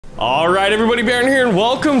Alright everybody, Baron here, and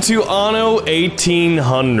welcome to Anno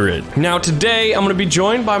 1800. Now today, I'm going to be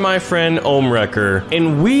joined by my friend Omrecker,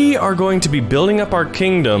 and we are going to be building up our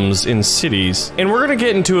kingdoms in cities, and we're going to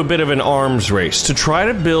get into a bit of an arms race to try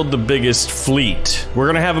to build the biggest fleet. We're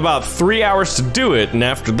going to have about 3 hours to do it, and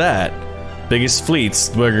after that, biggest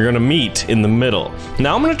fleets, we're gonna meet in the middle.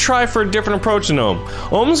 Now I'm gonna try for a different approach than Ohm.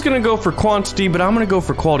 Ohm's gonna go for quantity, but I'm gonna go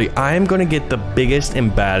for quality. I am gonna get the biggest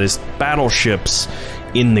and baddest battleships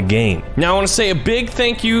in the game. Now I want to say a big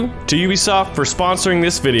thank you to Ubisoft for sponsoring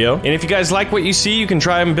this video, and if you guys like what you see, you can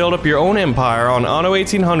try and build up your own empire on Anno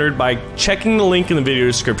 1800 by checking the link in the video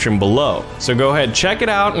description below. So go ahead, check it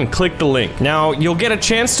out and click the link. Now you'll get a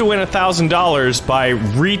chance to win $1,000 by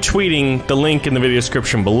retweeting the link in the video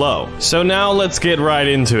description below. So now let's get right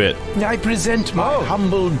into it. I present my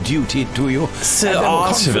humble duty to you. So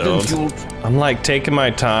awesome. I'm like taking my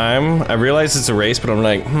time. I realize it's a race, but I'm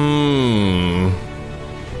like,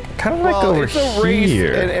 kind of like over it's a race,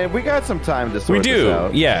 here. And we got some time to sort this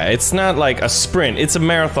out. Yeah, it's not like a sprint. It's a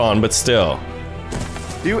marathon, but still.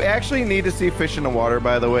 Do you actually need to see fish in the water,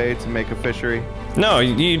 by the way, to make a fishery? No,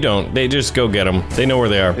 you don't. They just go get them. They know where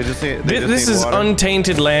they are. This is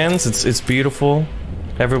untainted lands. It's beautiful.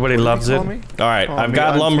 Everybody loves it. All right, I've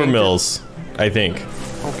got lumber mills, I think.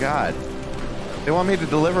 Oh, God. They want me to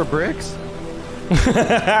deliver bricks?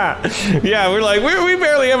 Yeah, we're like, we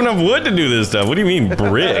barely have enough wood to do this stuff. What do you mean,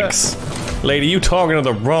 bricks? Lady, you talking to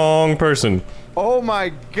the wrong person. Oh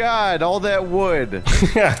my God, all that wood.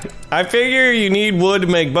 I figure you need wood to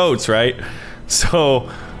make boats, right?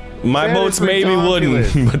 So, my boats may be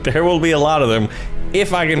wooden, but there will be a lot of them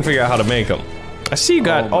if I can figure out how to make them. I see you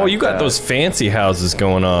got, you got those fancy houses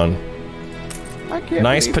going on.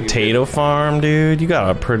 Nice potato farm, dude. You got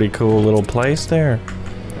a pretty cool little place there.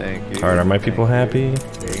 Thank you. Alright, are my people happy?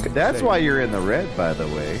 That's why you're in the red, by the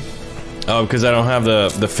way. Oh, because I don't have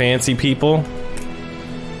the fancy people?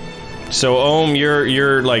 So, Ohm,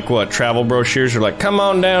 you're like, what, travel brochures? You're like, come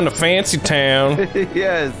on down to Fancy Town.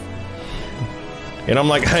 Yes. And I'm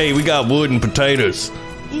like, hey, we got wood and potatoes.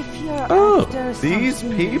 If you're these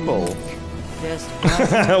people.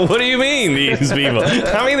 What do you mean, these people?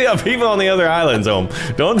 I mean, the people on the other islands, Ohm.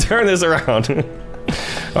 Don't turn this around.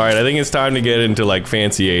 Alright, I think it's time to get into, like,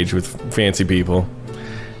 fancy age with fancy people.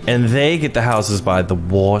 And they get the houses by the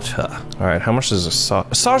water. Alright, how much does a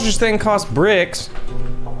sausage thing cost? Bricks.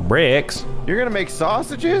 Bricks. You're gonna make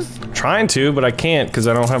sausages? I'm trying to, but I can't because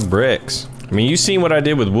I don't have bricks. I mean, you seen what I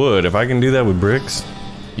did with wood. If I can do that with bricks,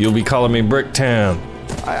 you'll be calling me Bricktown.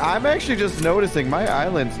 I'm actually just noticing my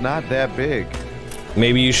island's not that big.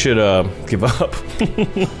 Maybe you should, give up.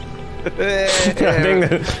 I think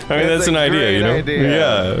that's an idea, you know?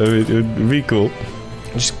 Yeah, it'd be cool.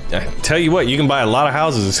 Just tell you what, you can buy a lot of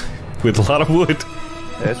houses with a lot of wood.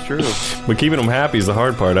 That's true. But keeping them happy is the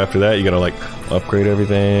hard part. After that, you gotta like upgrade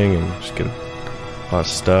everything and just get a lot of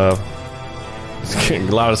stuff. Just get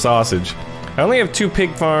a lot of sausage. I only have 2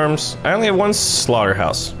 pig farms. I only have 1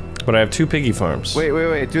 slaughterhouse, but I have 2 piggy farms.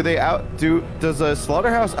 Wait. Does a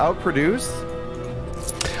slaughterhouse outproduce?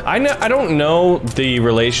 I don't know the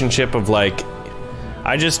relationship of like,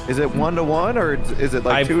 is it 1-to-1 or is it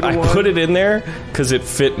like 2-to-1? I put it in there because it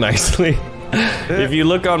fit nicely. If you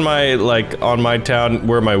look on my town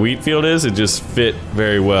where my wheat field is, it just fit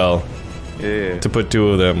very well. Yeah. To put 2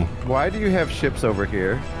 of them. Why do you have ships over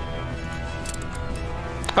here?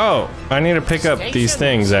 Oh, I need to pick up these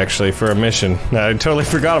things actually for a mission. I totally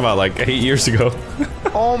forgot about like 8 years ago.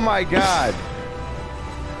 Oh my God.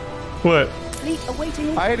 What?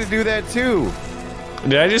 I had to do that too.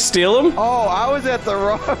 Did I just steal them? Oh, I was at the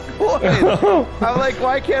wrong one. I'm like,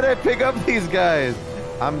 why can't I pick up these guys?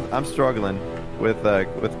 I'm struggling with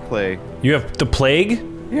clay. You have the plague?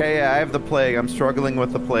 Yeah, I have the plague. I'm struggling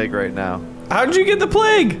with the plague right now. How'd you get the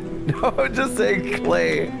plague? No, just saying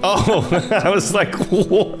clay. Oh, I was like,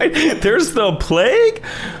 what? There's the plague?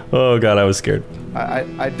 Oh God, I was scared.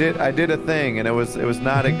 I did a thing, and it was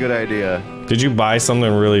not a good idea. Did you buy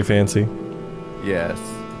something really fancy? Yes.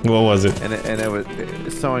 What was it? And it was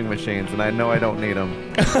sewing machines, and I know I don't need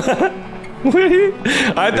them. I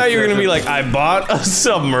thought you were gonna be like, I bought a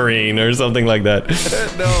submarine or something like that.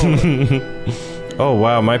 No. Oh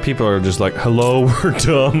wow, my people are just like, hello, we're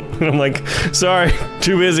dumb. And I'm like, sorry,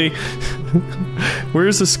 too busy.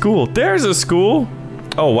 Where's the school? There's a school.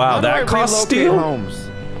 Oh wow, that costs steel? Homes?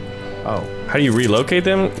 Oh. How do you relocate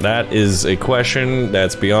them? That is a question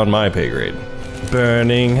that's beyond my pay grade.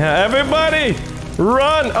 Burning, everybody!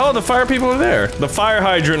 Run! Oh, the fire people are there. The fire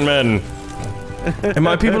hydrant men. And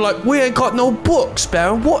my people are like, we ain't got no books,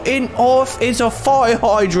 Baron. What in earth is a fire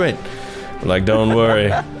hydrant? I'm like, don't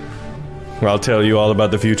worry. I'll tell you all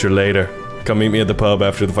about the future later. come meet me at the pub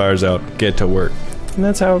after the fire's out, get to work. And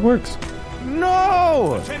that's how it works.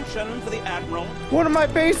 No! Attention for the Admiral. One of my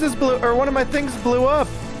bases blew, or one of my things blew up.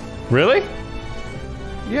 Really?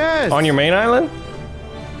 Yes. On your main island?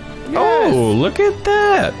 Yes. Oh, look at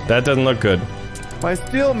that. That doesn't look good. My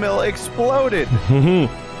steel mill exploded.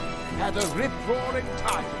 Had a rip-roaring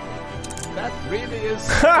time. That really is...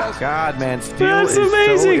 God, man, steel That's is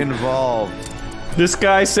amazing. so involved. This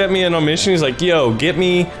guy sent me on a mission. He's like, yo, get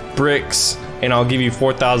me bricks and I'll give you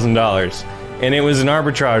 $4,000. And it was an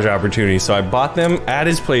arbitrage opportunity. So I bought them at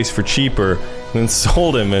his place for cheaper and then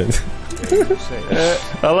sold him it.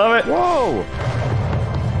 I love it. Whoa.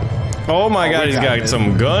 Oh my God, he's got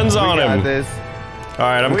some guns on him. We got this. All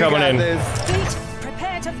right, I'm coming in. Fleet,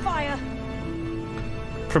 prepare to fire.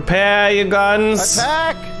 Prepare your guns.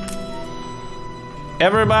 Attack!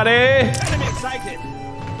 Everybody. Enemy excited.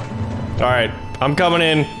 All right, I'm coming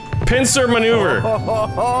in. Pincer maneuver.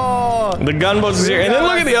 The gunboats is here. And then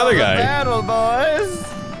look at the other guy. Battle, boys.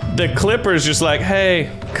 The Clipper's just like,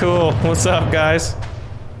 hey, cool. What's up, guys?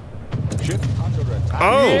 Ship under attack.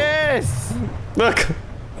 Oh, Yes. look.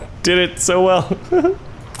 Did it so well.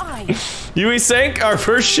 We sank our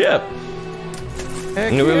first ship.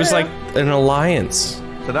 Heck It was yeah. like an alliance.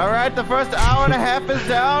 Is it all right? The first hour and a half is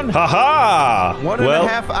down. Haha! One and a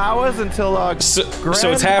half hours until So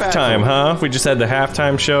grand it's halftime, battle. huh? We just had the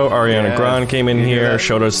halftime show. Ariana Yes. Grande came in You hear here, that?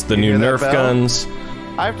 showed us the You new hear Nerf that bell? guns.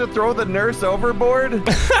 I have to throw the nurse overboard. Do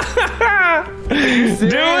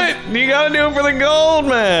it! You gotta do it for the gold,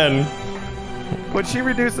 man. When she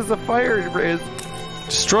reduces a fire risk.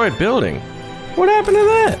 Destroyed building. What happened to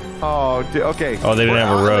that? Oh, okay. Oh, they didn't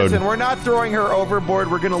have a road. Listen, we're not throwing her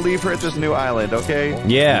overboard. We're gonna leave her at this new island, okay?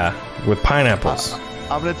 Yeah, with pineapples.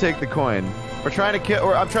 I'm gonna take the coin. We're trying to kill,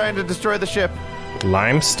 or I'm trying to destroy the ship.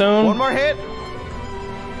 Limestone? One more hit.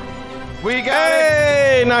 We got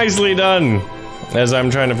Hey, nicely done. As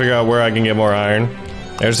I'm trying to figure out where I can get more iron.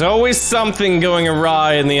 There's always something going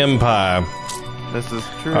awry in the Empire. it. This is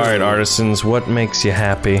true. All right, artisans, what makes you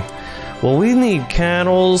happy? Well, we need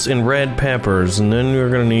candles and red peppers, and then we're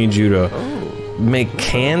gonna need you to make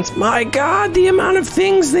cans. My God, the amount of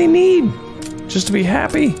things they need just to be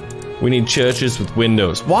happy. We need churches with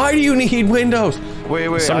windows. Why do you need windows? Wait,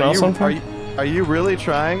 Something else on fire? are you really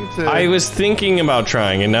trying to? I was thinking about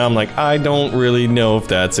trying, and now I'm like, I don't really know if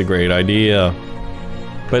that's a great idea.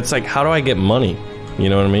 But it's like, how do I get money? You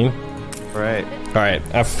know what I mean? Right. All right,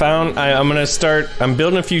 I'm gonna start, I'm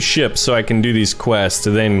building a few ships so I can do these quests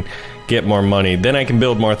to then get more money. Then I can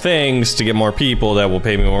build more things to get more people that will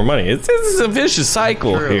pay me more money. It's a vicious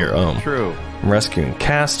cycle True. here. True. I'm rescuing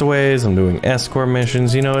castaways, I'm doing escort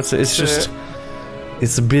missions, you know, it's just,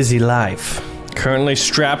 it's a busy life. Currently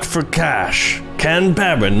strapped for cash. Can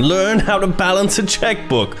Baron learn how to balance a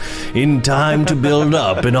checkbook in time to build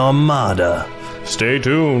up an armada? Stay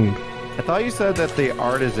tuned. I thought you said that the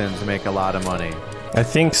artisans make a lot of money. I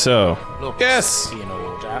think so. Yes! In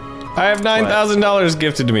order. I have $9,000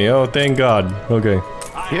 gifted to me. Oh, thank God. Okay.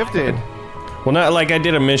 Gifted. Well, not like I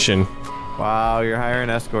did a mission. Wow, you're hiring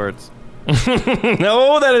escorts.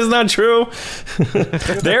 No, that is not true.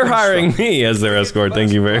 They're hiring me as their escort.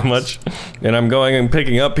 Thank you very much. And I'm going and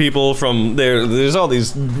picking up people from there. There's all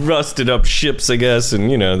these rusted up ships, I guess,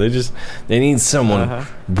 and you know they need someone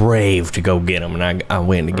brave to go get them, and I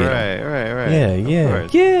went to get them.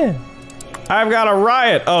 Right. Yeah. I've got a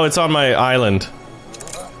riot. Oh, it's on my island.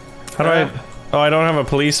 How do I? Oh, I don't have a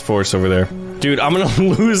police force over there. Dude, I'm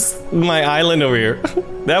gonna lose my island over here.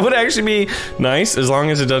 That would actually be nice as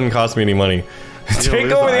long as it doesn't cost me any money.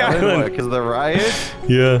 Take over the island. Because of the riot?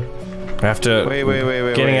 Yeah. After Wait.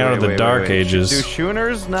 getting out of the dark ages. Do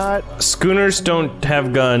schooners not? Schooners don't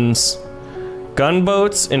have guns.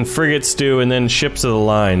 Gunboats and frigates do, and then ships of the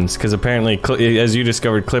lines. Because apparently, as you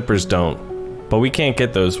discovered, clippers don't. But we can't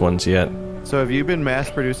get those ones yet. So have you been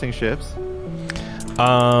mass producing ships?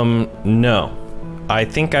 No. I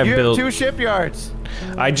think I built. You have 2 shipyards.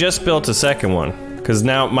 I I just built a second one. Because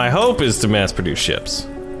now my hope is to mass produce ships.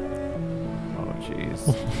 Oh,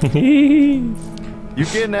 jeez. You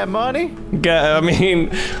getting that money? I mean,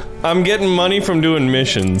 I'm getting money from doing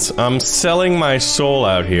missions. I'm selling my soul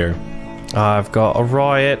out here. I've got a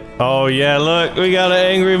riot. Oh yeah, look, we got an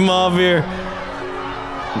angry mob here.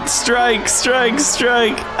 Strike!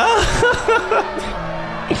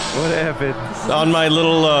 What happened? On my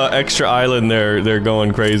little extra island, they're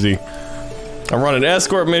going crazy. I'm running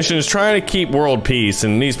escort missions, trying to keep world peace,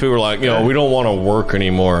 and these people are like, yo, we don't want to work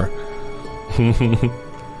anymore.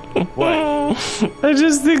 What? I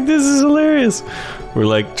just think this is hilarious. We're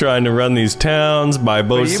like trying to run these towns, buy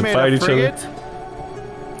boats You to made fight a each other.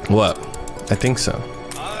 frigate? What? I think so.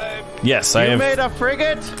 Yes, You made a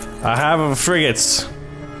frigate? I have frigates,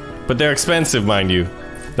 but they're expensive, mind you.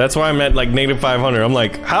 That's why I'm at like -500. I'm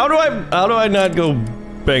like, how do I not go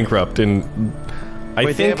bankrupt? And I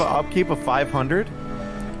Wait, think they have an upkeep of 500?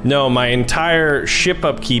 no, my entire ship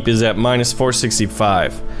upkeep is at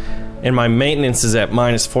 -465, and my maintenance is at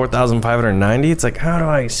 -4,590. It's like, how do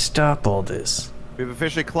I stop all this? We've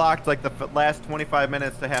officially clocked like the last 25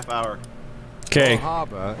 minutes to half hour. Okay,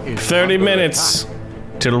 Harbor is 30 under minutes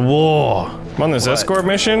till war. I'm on this escort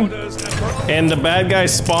mission, and the bad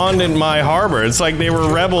guys spawned in my harbor. It's like they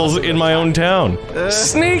were rebels in my own town.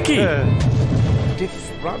 Sneaky! attack.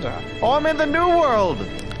 Rudder. Oh, I'm in the new world!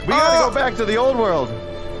 We gotta go back to the old world.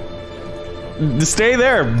 Stay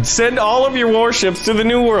there. Send all of your warships to the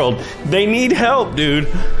new world. They need help, dude.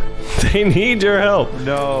 They need your help.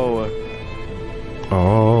 No.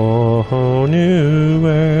 Oh, new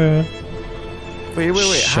world.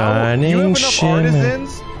 Wait. Shining You have enough shimmer.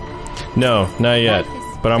 artisans? No, not yet.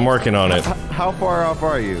 But I'm working on it. How far off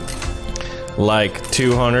are you? Like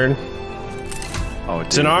 200. Oh,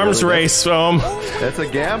 It's an arms race, so That's a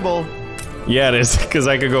gamble. yeah, it is, because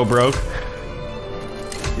I could go broke.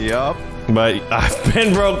 Yup. But I've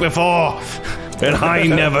been broke before, and I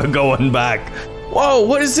ain't never going back. Whoa,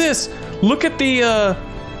 what is this? Look at the,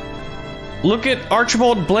 look at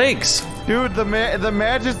Archibald Blake's. Dude, the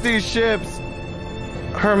Majesty's ships.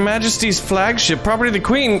 Her Majesty's flagship, Property of the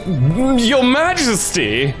Queen. Your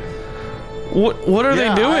Majesty! What are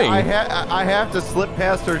they doing? I have to slip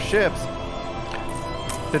past her ships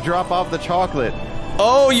to drop off the chocolate.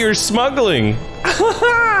 Oh, you're smuggling.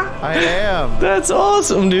 I am. That's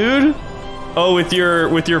awesome, dude. Oh, with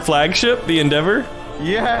your flagship, the Endeavor?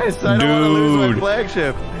 Yes, I don't want to lose my Dude.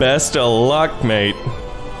 flagship. Best of luck, mate.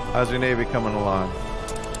 How's your Navy coming along?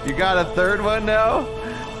 You got a third one now?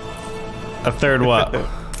 A third what?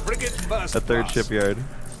 A third shipyard.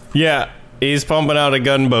 Yeah, he's pumping out a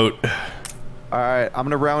gunboat. Alright, I'm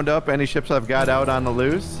gonna round up any ships I've got out on the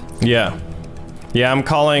loose. Yeah. Yeah, I'm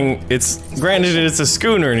calling, granted it's a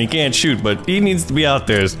schooner and he can't shoot, but he needs to be out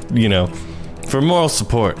there, you know, for moral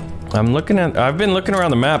support. I've been looking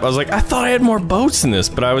around the map. I was like, I thought I had more boats in this,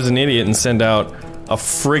 but I was an idiot and sent out a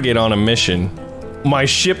frigate on a mission. My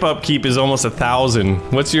ship upkeep is almost 1,000.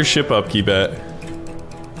 What's your ship upkeep at?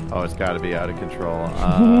 Oh, it's gotta be out of control.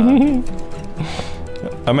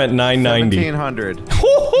 I'm at 990. 1,700.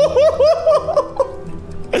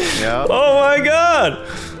 Yeah. Oh my god!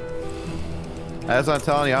 As I'm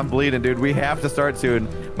telling you, I'm bleeding, dude. We have to start soon.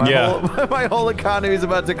 My whole economy is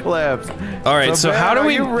about to collapse. All right, so how do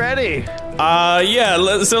we? Are you ready?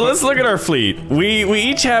 Yeah. So let's look at our fleet. We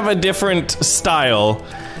each have a different style.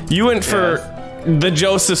 You went for the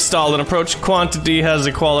Joseph Stalin approach. Quantity has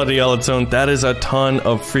a quality all its own. That is a ton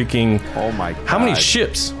of freaking. Oh my god. How many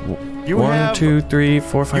ships? You 1, have 2, 3,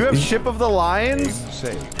 4, 5. You have Ship of the Lions?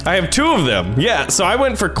 I have 2 of them. Yeah. So I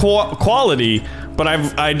went for quality, but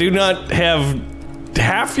I do not have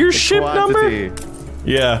half your ship Quantity. number.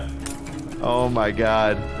 Yeah. Oh my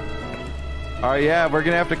god. Alright, yeah, we're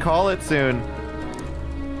gonna have to call it soon.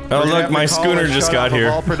 Oh look, my schooner just got here.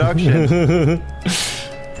 All production.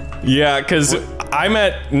 Yeah, because I'm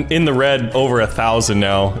in the red over 1,000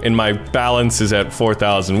 now, and my balance is at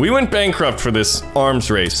 4,000. We went bankrupt for this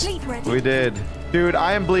arms race. Fleet ready. We did. Dude,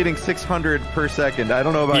 I am bleeding 600 per second. I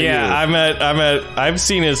don't know about you. Yeah, I've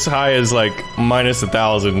seen as high as like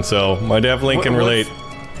 -1,000, so I definitely can relate.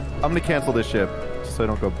 I'm gonna cancel this ship, so I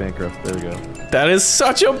don't go bankrupt. There we go. That is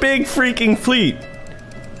such a big freaking fleet.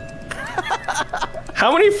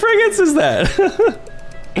 How many frigates is that?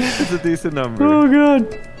 It's a decent number. Oh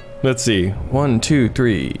god. Let's see. 1, 2,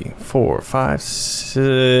 3, 4, 5, 6.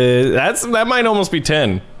 That might almost be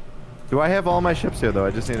 10. Do I have all my ships here, though?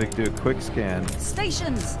 I just need to do a quick scan.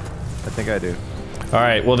 Stations. I think I do.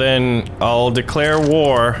 Alright, well then, I'll declare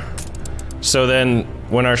war. So then,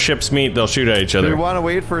 when our ships meet, they'll shoot at each Do other. we want to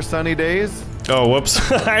wait for sunny days? Oh, whoops.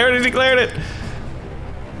 I already declared it.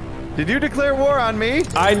 Did you declare war on me?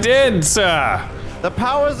 I did, sir. The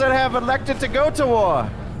powers that have elected to go to war.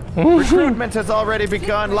 Recruitment has already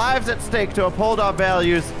begun. Lives at stake to uphold our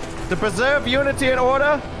values. To preserve unity and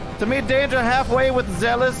order. To meet danger halfway with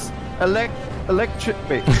zealous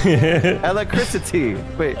electricity.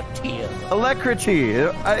 Wait. Alacrity.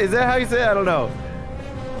 Is that how you say it? I don't know.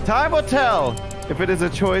 Time will tell if it is a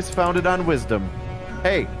choice founded on wisdom.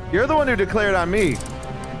 Hey, you're the one who declared on me.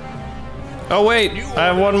 Oh wait, I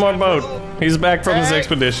have one more boat. He's back from his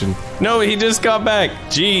expedition. No, he just got back.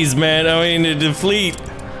 Jeez, man. I mean, the fleet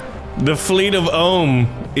of Ohm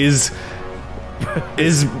is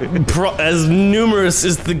as numerous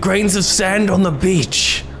as the grains of sand on the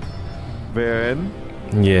beach. Baron,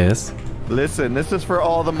 Yes. Listen, this is for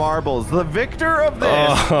all the marbles. The victor of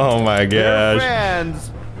this. Oh my Their gosh.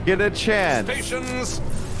 fans get a chance. Stations.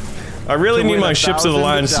 I really To need win my ships of the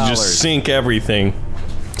lines to $1,000. just sink everything.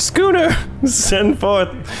 Schooner, send forth.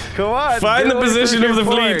 Come on. Find the get position of the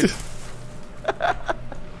forward. fleet.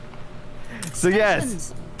 So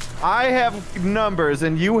yes, I have numbers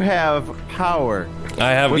and you have power.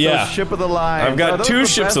 I have, With yeah. those ship of the line. I've got Are those 2 the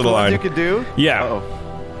ships best of the ones line. You could do? Yeah.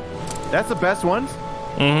 Uh-oh. That's the best ones?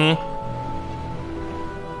 Mm-hmm.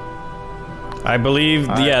 I believe,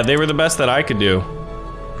 yeah, they were the best that I could do.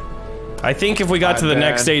 I think if we got to the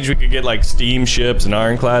next stage, we could get like steam ships and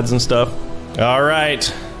ironclads and stuff. All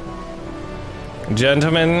right.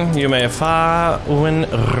 Gentlemen, you may fire when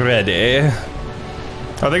ready.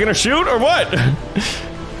 Are they gonna shoot or what?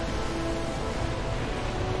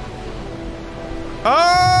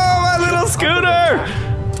 Oh, my little scooter!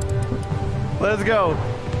 Let's go.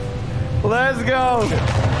 Let's go.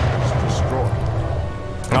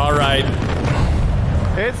 All right.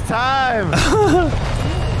 It's time.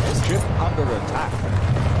 Ship under attack.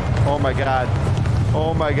 Oh my god.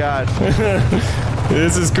 Oh my god.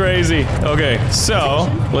 This is crazy. Okay, so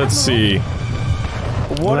let's see.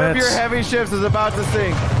 One of your heavy ships is about to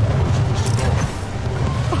sink.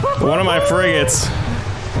 One of my frigates.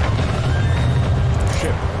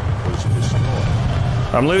 Ship was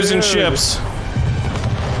destroyed. I'm losing Dude. ships.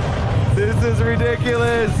 This is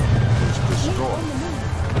ridiculous. Was destroyed.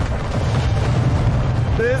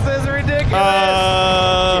 This is ridiculous.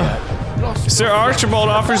 Sir Archibald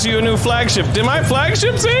offers you a new flagship. Did my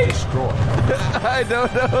flagship sink? Destroyed. I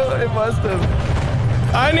don't know. It must have.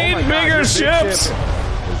 I need my God, bigger your big ships. ship.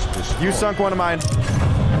 Was destroyed. You sunk one of mine.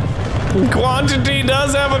 Quantity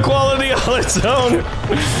does have a quality all its own.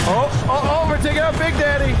 Oh, we're taking out Big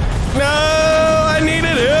Daddy. No, I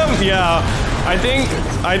needed him. Yeah, I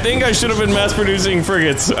think I should have been mass producing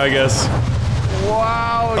frigates, I guess.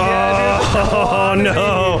 Wow. Yeah, Oh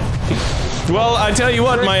no. Well, I tell you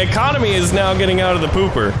what, my economy is now getting out of the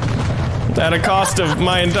pooper. At a cost of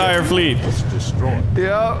my entire fleet. Was destroyed. dude.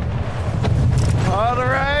 Yep. All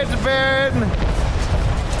right, Baron.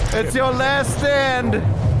 It's your last stand.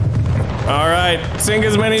 All right, sink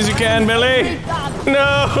as many as you can, Billy.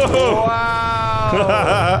 No.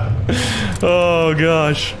 Wow. Oh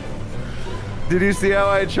gosh. Did you see how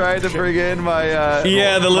I tried to bring in my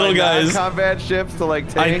Yeah, the little my guys. combat ships to like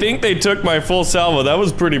tank? I think they took my full salvo. That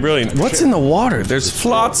was pretty brilliant. What's in the water? There's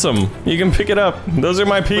flotsam. You can pick it up. Those are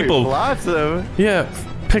my people. Lots of. Yeah,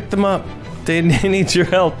 pick them up. They need your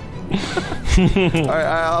help. All right,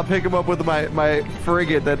 I'll pick him up with my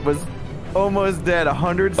frigate that was almost dead.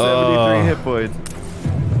 173 hit points.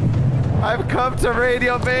 I've come to raid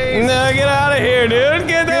your base. No, get out of here, dude.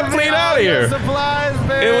 Get that Give me fleet all out of your here. Supplies,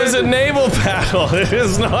 man. It was a naval battle. It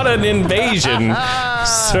is not an invasion,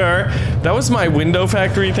 sir. That was my window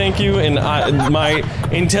factory, thank you. And my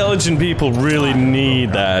intelligent people really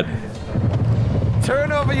need that.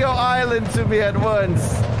 Turn over your island to me at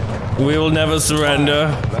once. We will never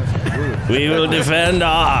surrender. We will defend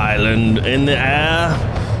our island in the air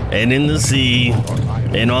and in the sea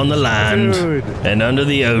and on the land Dude. and under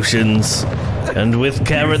the oceans and with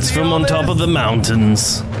carrots see from all on top this? of the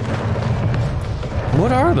mountains.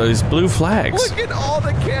 What are those blue flags? Look at all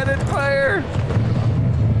the cannon fire.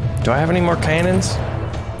 Do I have any more cannons?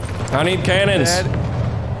 I need cannons.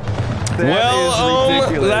 That Well, is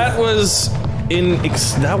ridiculous.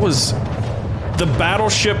 that was the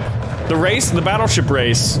battleship, the battleship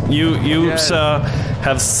race. You Yes.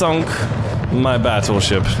 have sunk my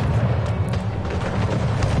battleship.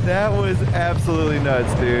 That was absolutely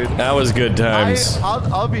nuts, dude. That was good times.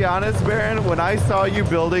 I'll be honest, Baron. When I saw you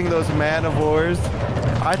building those man of wars,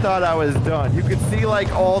 I thought I was done. You could see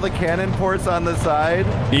like all the cannon ports on the side.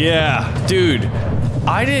 Yeah, dude.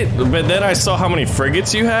 I did, but then I saw how many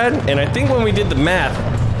frigates you had, and I think when we did the math,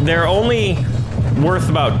 they're only worth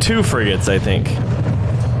about 2 frigates, I think.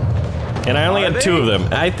 And I only Are had 2 they? of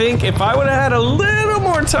them. I think if I would have had a little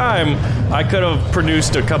more time, I could have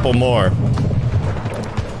produced a couple more.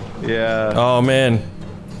 Yeah. Oh man,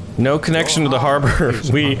 no connection to the harbor.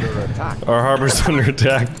 Our harbor's under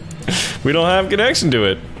attack. We don't have connection to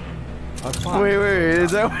it. Wait,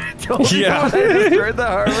 is that what you told me Yeah. when I destroyed the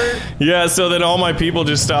harbor? Yeah, so then all my people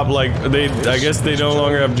just stopped. Like I guess they no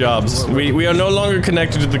longer have jobs. We are no longer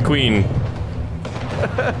connected to the queen.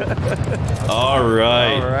 All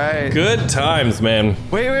right. All right. Good times, man.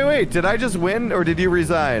 Wait. Did I just win or did you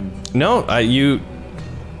resign? No, you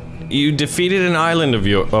defeated an island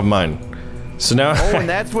of mine. So now. Oh, and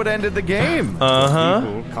that's what ended the game. Uh-huh.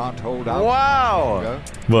 People can't hold out. Wow.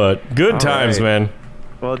 But good times, right. man.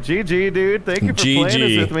 Well, GG, dude. Thank you for playing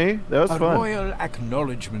this with me. That was A fun. royal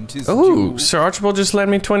acknowledgement is Oh, due. Sir Archibald just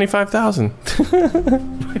lent me 25,000.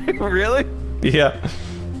 Really? Yeah.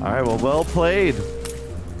 All right, well played.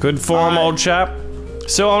 Good form, old chap.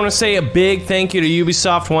 So I want to say a big thank you to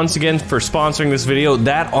Ubisoft once again for sponsoring this video.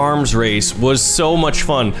 That arms race was so much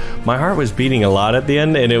fun. My heart was beating a lot at the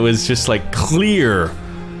end, and it was just like clear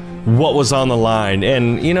what was on the line.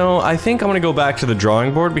 And you know, I think I'm gonna go back to the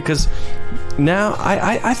drawing board because now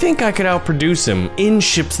I think I could outproduce him in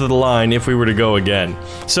ships to the line if we were to go again.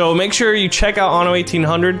 So make sure you check out Anno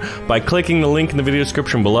 1800 by clicking the link in the video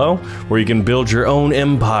description below, where you can build your own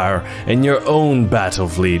empire and your own battle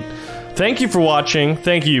fleet. Thank you for watching,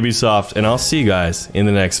 thank you Ubisoft, and I'll see you guys in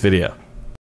the next video.